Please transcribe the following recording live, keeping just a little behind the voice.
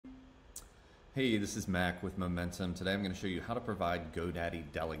Hey, this is Mac with Momentum. Today I'm going to show you how to provide GoDaddy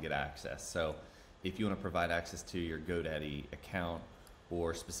Delegate Access. So if you want to provide access to your GoDaddy account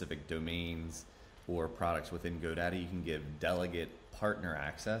or specific domains or products within GoDaddy, you can give Delegate Partner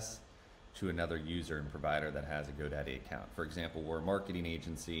Access to another user and provider that has a GoDaddy account. For example, we're a marketing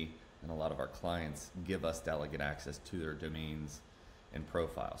agency and a lot of our clients give us Delegate Access to their domains and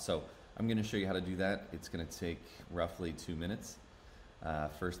profiles. So I'm going to show you how to do that. It's going to take roughly 2 minutes.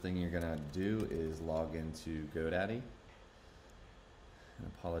 First thing you're gonna do is log into GoDaddy. And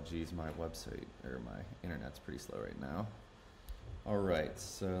apologies, my website or my internet's pretty slow right now. Alright,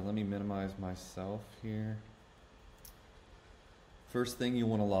 so let me minimize myself here. First thing, you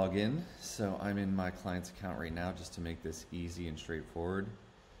want to log in. So I'm in my client's account right now just to make this easy and straightforward.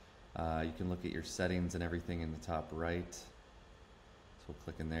 You can look at your settings and everything in the top right. So we'll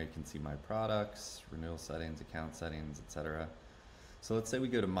click in there, you can see my products, renewal settings, account settings, etc. So let's say we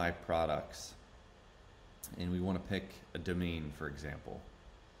go to My Products and we want to pick a domain, for example.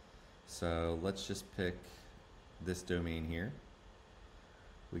 So let's just pick this domain here.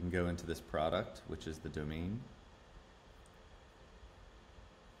 We can go into this product, which is the domain.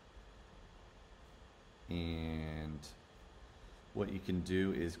 And what you can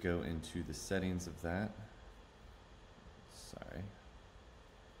do is go into the settings of that.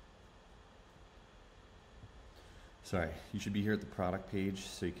 Sorry, you should be here at the product page,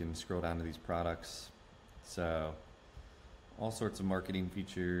 so you can scroll down to these products. So all sorts of marketing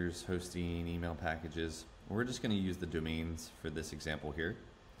features, hosting, email packages. We're just going to use the domains for this example here.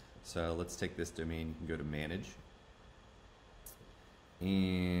 So let's take this domain. You can go to manage.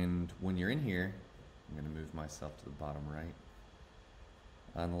 And when you're in here, I'm going to move myself to the bottom right.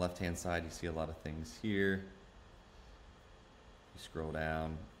 On the left hand side, you see a lot of things here. You scroll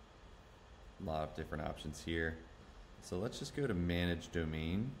down, a lot of different options here. So let's just go to Manage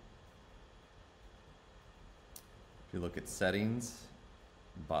Domain. If you look at Settings,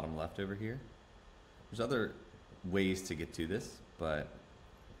 bottom left over here, there's other ways to get to this, but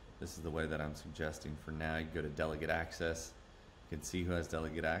this is the way that I'm suggesting for now. You go to Delegate Access. You can see who has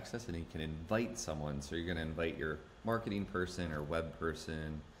Delegate Access, and you can invite someone. So you're going to invite your marketing person or web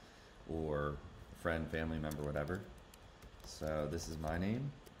person or friend, family member, whatever. So this is my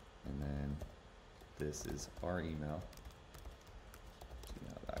name, and then this is our email,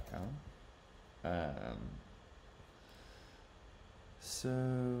 gmail.com. So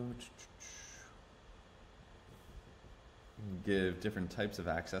you can give different types of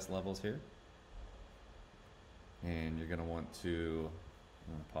access levels here. And you're going to want to,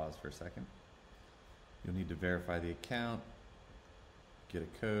 I'm going to pause for a second. You'll need to verify the account, get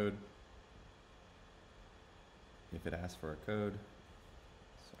a code. If it asks for a code,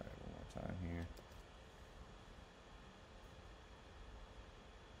 sorry, one more time here.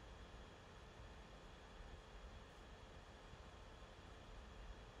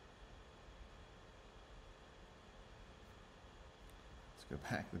 Go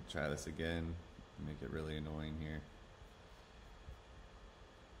back and try this again. Make it really annoying here.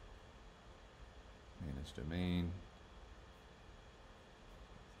 Manage domain.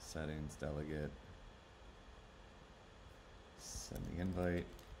 Settings, delegate. Send the invite.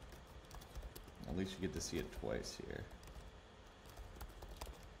 At least you get to see it twice here.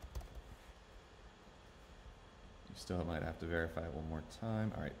 You still might have to verify it one more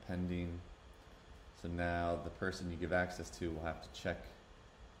time. All right, pending. So now the person you give access to will have to check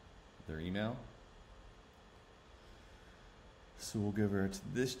their email. So we'll go over to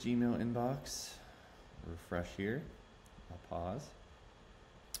this Gmail inbox, refresh here, I'll pause,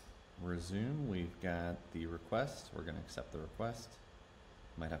 resume. We've got the request. We're going to accept the request.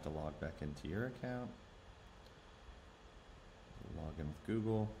 Might have to log back into your account, log in with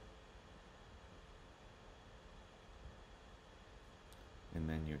Google, and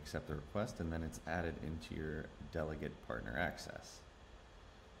then you accept the request, and then it's added into your Delegate Partner Access.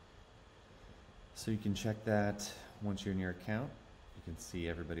 So you can check that once you're in your account. You can see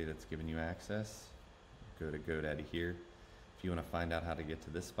everybody that's given you access. Go to GoDaddy here. If you want to find out how to get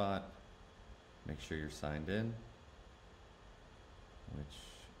to this spot, make sure you're signed in, which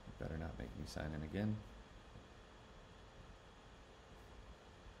you better not make me sign in again.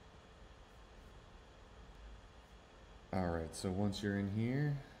 Alright, so once you're in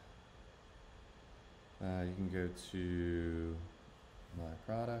here, you can go to My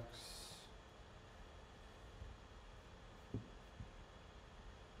Products.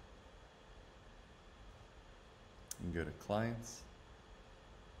 You can go to Clients.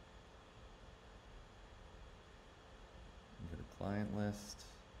 You can go to Client List.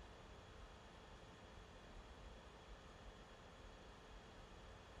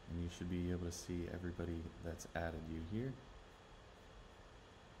 should be able to see everybody that's added you here.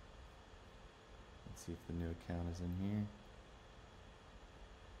 Let's see if the new account is in here.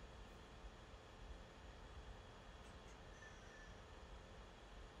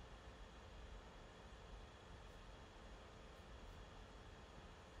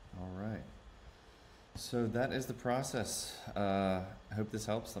 All right. So that is the process. I hope this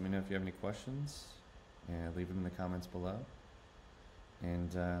helps. Let me know if you have any questions, and leave them in the comments below.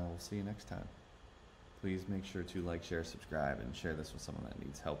 And we'll see you next time. Please make sure to like, share, subscribe, and share this with someone that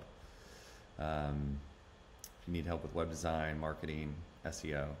needs help. If you need help with web design, marketing,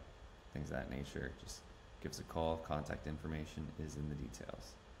 SEO, things of that nature, just give us a call. Contact information is in the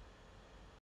details.